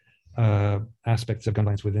many aspects of gun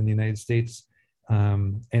violence within the United States.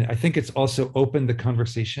 And I think it's also opened the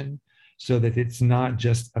conversation so that it's not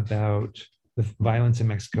just about the violence in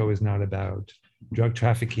Mexico is not about drug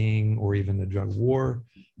trafficking or even the drug war,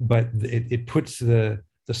 but it puts the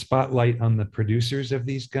spotlight on the producers of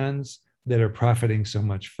these guns that are profiting so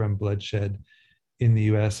much from bloodshed in the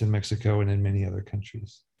US and Mexico and in many other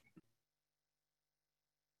countries.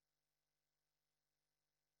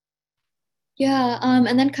 Yeah,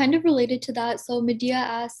 and then kind of related to that, so Medea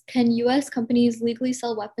asked, can US companies legally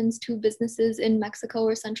sell weapons to businesses in Mexico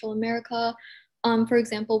or Central America? For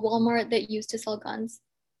example, Walmart that used to sell guns.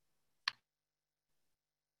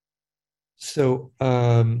 So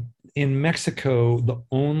in Mexico, the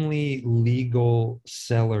only legal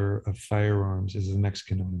seller of firearms is the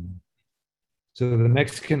Mexican Army. So the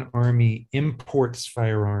Mexican Army imports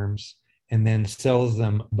firearms and then sells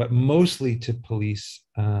them, but mostly to police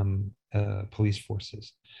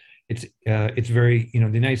forces. It's very, the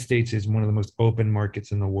United States is one of the most open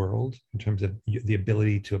markets in the world in terms of the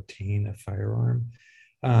ability to obtain a firearm.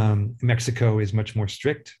 Mexico is much more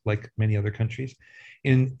strict, like many other countries.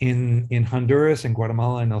 In Honduras and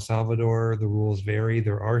Guatemala and El Salvador, the rules vary.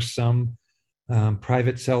 There are some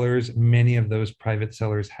private sellers. Many of those private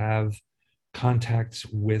sellers have contacts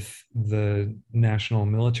with the national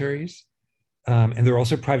militaries. And there are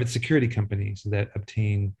also private security companies that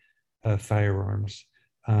obtain firearms.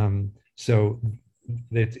 So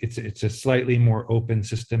it's a slightly more open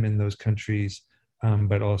system in those countries,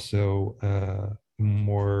 but also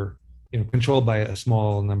more controlled by a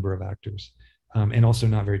small number of actors, and also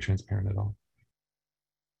not very transparent at all.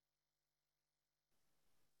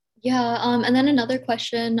 Yeah, and then another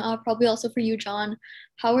question, probably also for you, John.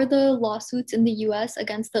 How are the lawsuits in the US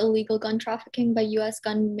against the illegal gun trafficking by US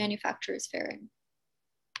gun manufacturers faring?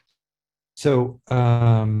 So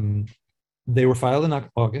they were filed in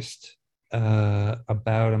August.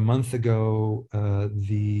 About a month ago,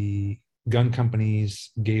 the gun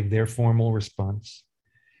companies gave their formal response.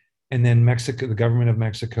 And then Mexico, the government of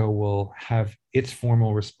Mexico will have its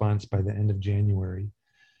formal response by the end of January.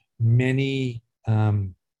 Many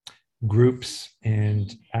groups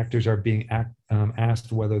and actors are being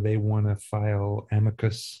asked whether they want to file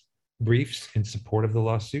amicus briefs in support of the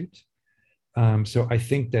lawsuit. So I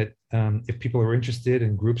think that if people are interested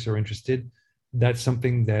and groups are interested, that's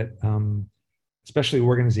something that especially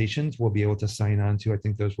organizations will be able to sign on to. I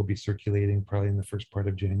think those will be circulating probably in the first part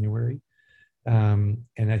of January. And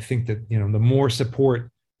I think that, the more support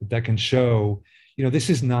that can show, this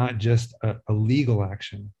is not just a legal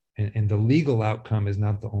action, and the legal outcome is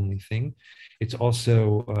not the only thing. It's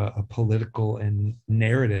also a political and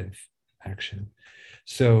narrative action.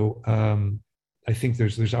 So I think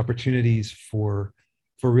there's opportunities for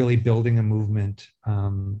really building a movement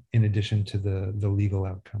in addition to the legal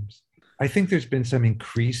outcomes. I think there's been some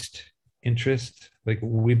increased interest. Like,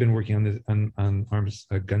 we've been working on this on arms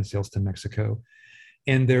gun sales to Mexico,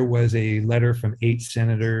 and there was a letter from 8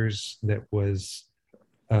 senators that was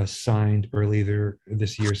signed earlier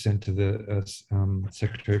this year, sent to the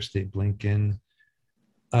Secretary of State Blinken,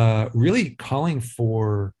 really calling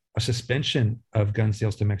for a suspension of gun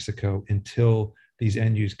sales to Mexico until these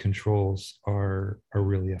end-use controls are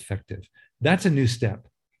really effective. That's a new step.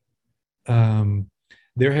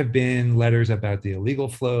 There have been letters about the illegal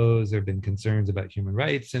flows. There have been concerns about human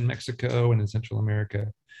rights in Mexico and in Central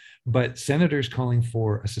America. But senators calling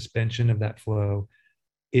for a suspension of that flow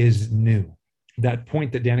is new. That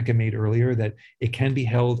point that Danica made earlier, that it can be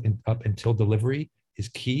held up until delivery, is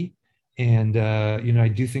key. And I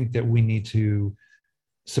do think that we need to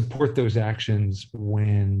support those actions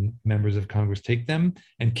when members of Congress take them,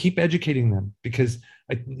 and keep educating them, because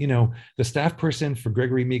the staff person for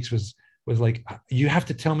Gregory Meeks was like, you have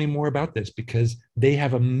to tell me more about this, because they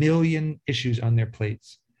have a million issues on their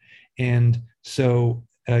plates. And so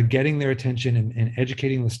getting their attention and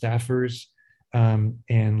educating the staffers,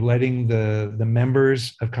 and letting the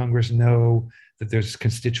members of Congress know that there's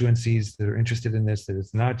constituencies that are interested in this, that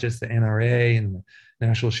it's not just the NRA and the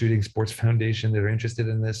National Shooting Sports Foundation that are interested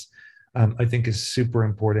in this, I think is super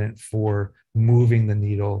important for moving the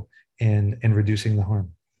needle and reducing the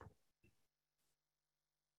harm.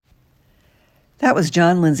 That was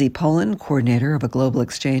John Lindsay Poland, coordinator of a global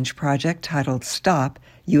exchange project titled Stop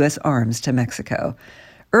U.S. Arms to Mexico.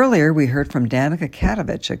 Earlier, we heard from Danica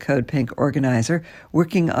Katovich, a Code Pink organizer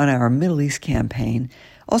working on our Middle East campaign,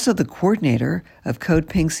 also the coordinator of Code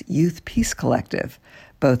Pink's Youth Peace Collective.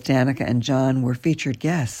 Both Danica and John were featured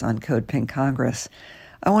guests on Code Pink Congress.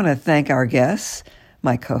 I want to thank our guests,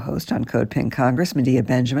 my co-host on Code Pink Congress, Medea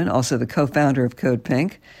Benjamin, also the co-founder of Code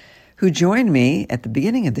Pink, who joined me at the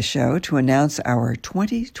beginning of the show to announce our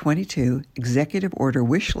 2022 executive order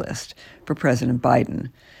wish list for President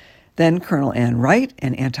Biden. Then Colonel Ann Wright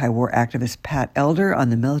and anti-war activist Pat Elder on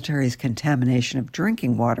the military's contamination of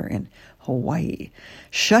drinking water in Hawaii.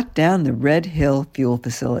 Shut down the Red Hill fuel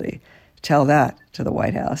facility. Tell that to the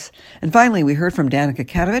White House. And finally, we heard from Danica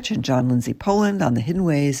Katovich and John Lindsay Poland on the hidden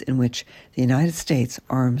ways in which the United States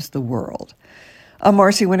arms the world. I'm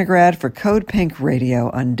Marcy Winograd for Code Pink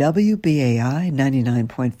Radio on WBAI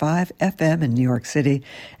 99.5 FM in New York City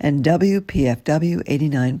and WPFW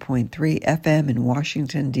 89.3 FM in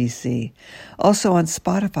Washington, D.C. Also on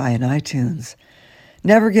Spotify and iTunes.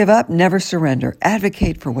 Never give up, never surrender.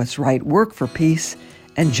 Advocate for what's right, work for peace,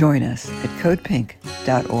 and join us at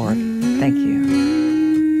codepink.org. Thank you.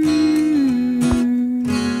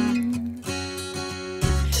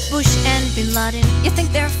 Bush and Bin Laden, you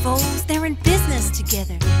think they're foes? They're in business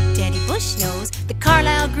together. Danny Bush knows the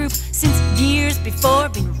Carlyle Group since years before,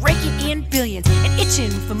 been raking in billions and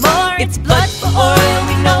itching for more. It's blood for oil,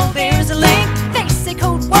 we know there's a link. They say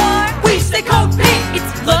Cold War, we say Code Pink.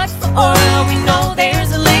 It's blood for oil, we know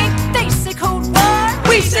there's a link. They say Cold War,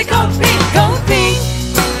 we say Code Pink. Code Pink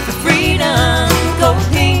for freedom, Code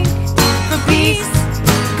Pink for peace,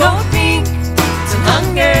 Code Pink till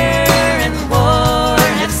hunger and war.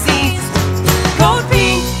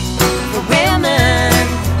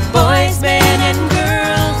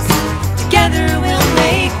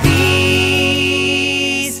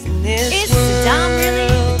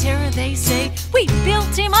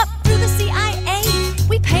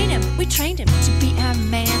 Trained him to be our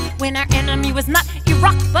man when our enemy was not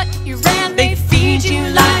Iraq but Iran. They feed you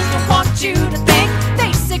lies, don't want you to think.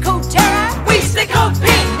 They say Code Terror, we say Code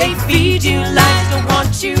Pink. They you lies, don't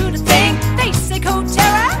want you to think. They say code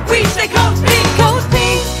terror, we say code pink. Code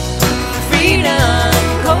pink for freedom,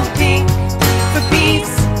 code pink for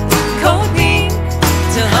peace, code pink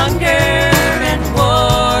till hunger and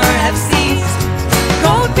war have ceased.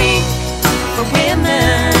 Code pink for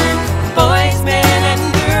women, boys, men, and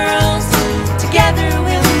girls. Together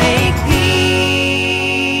we'll make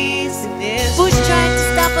peace. Bush tried to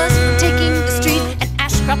stop us from taking the street, and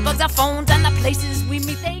Ashcroft bugs our phones and the places we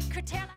meet. They curtail.